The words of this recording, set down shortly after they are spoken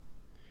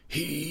Why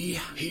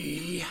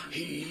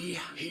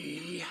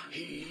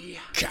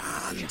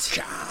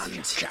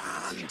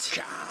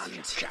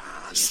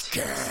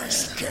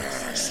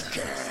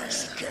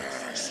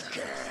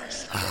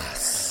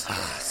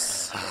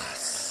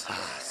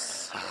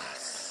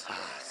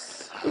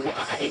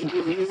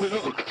do you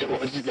look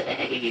towards the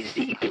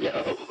hazy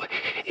glow?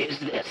 Is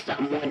there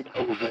someone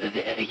over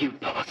there you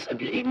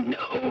possibly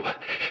know?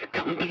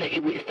 Come play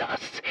with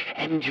us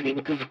and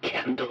drink of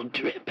candle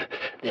drip.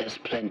 There's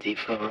plenty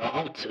for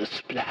all to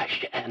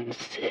splash and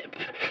sip.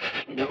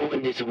 No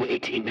one is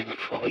waiting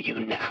for you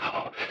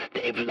now.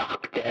 They've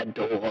locked their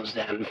doors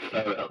and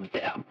furrowed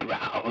their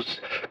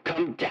brows.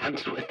 Come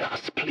dance with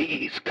us,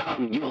 please.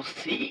 Come, you'll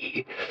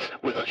see.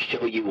 We'll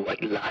show you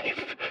what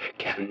life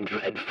can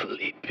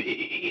dreadfully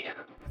be.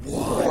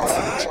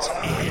 What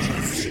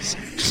is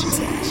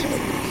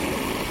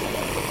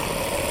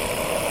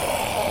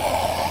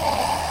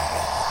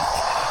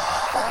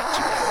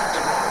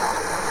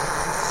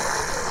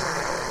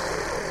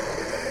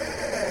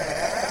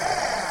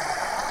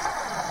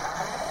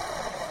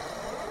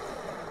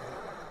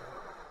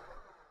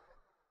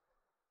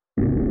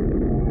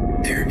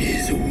There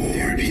is a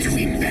war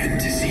between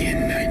fantasy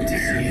and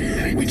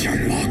nightmare, which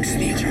unlocks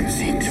the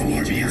unseen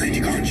door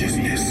behind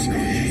consciousness.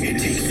 It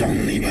takes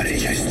only but a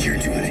gesture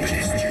to open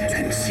it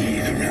and see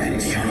the realm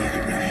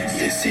beyond.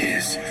 This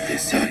is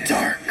the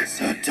dark verse.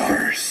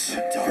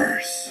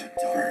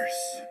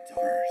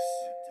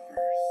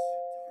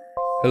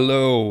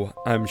 Hello,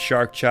 I'm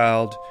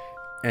Sharkchild,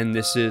 and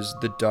this is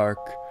The Dark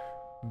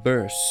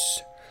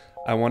Verse.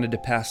 I wanted to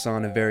pass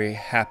on a very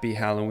happy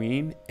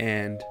Halloween,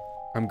 and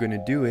I'm going to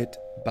do it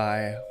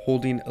by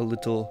holding a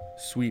little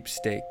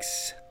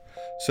sweepstakes.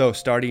 So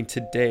starting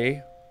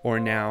today, or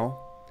now,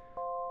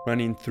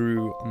 running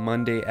through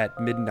Monday at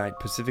midnight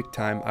Pacific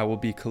time, I will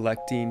be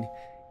collecting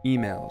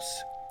emails.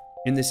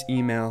 In this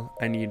email,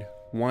 I need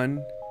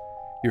 1,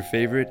 your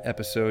favorite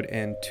episode,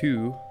 and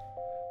 2,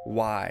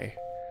 why.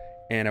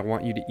 And I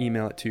want you to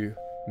email it to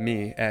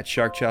me at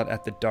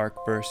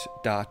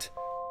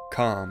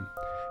sharkchild@thedarkverse.com.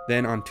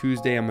 Then on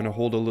Tuesday, I'm going to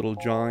hold a little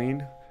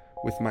drawing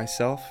with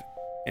myself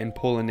and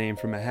pull a name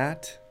from a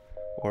hat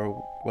or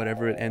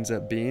whatever it ends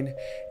up being.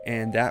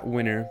 And that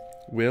winner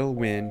will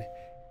win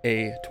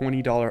a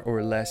 $20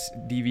 or less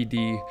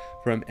DVD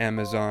from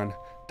Amazon.com.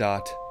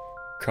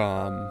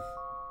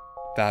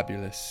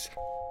 Fabulous.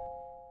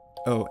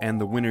 Oh, and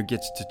the winner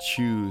gets to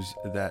choose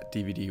that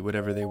DVD,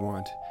 whatever they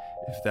want,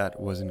 if that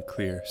wasn't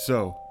clear.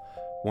 So,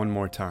 one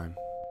more time.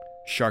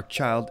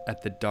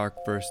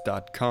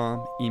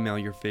 Sharkchild@thedarkverse.com. Email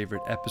your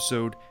favorite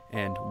episode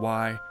and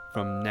why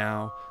from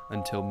now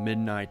until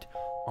midnight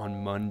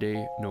on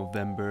Monday,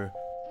 November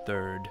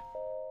 3rd,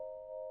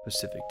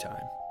 Pacific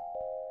time.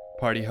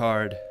 Party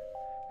hard,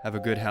 have a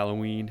good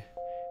Halloween,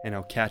 and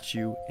I'll catch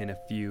you in a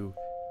few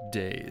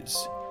days.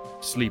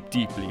 Sleep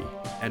deeply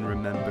and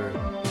remember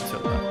to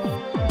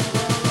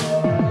love.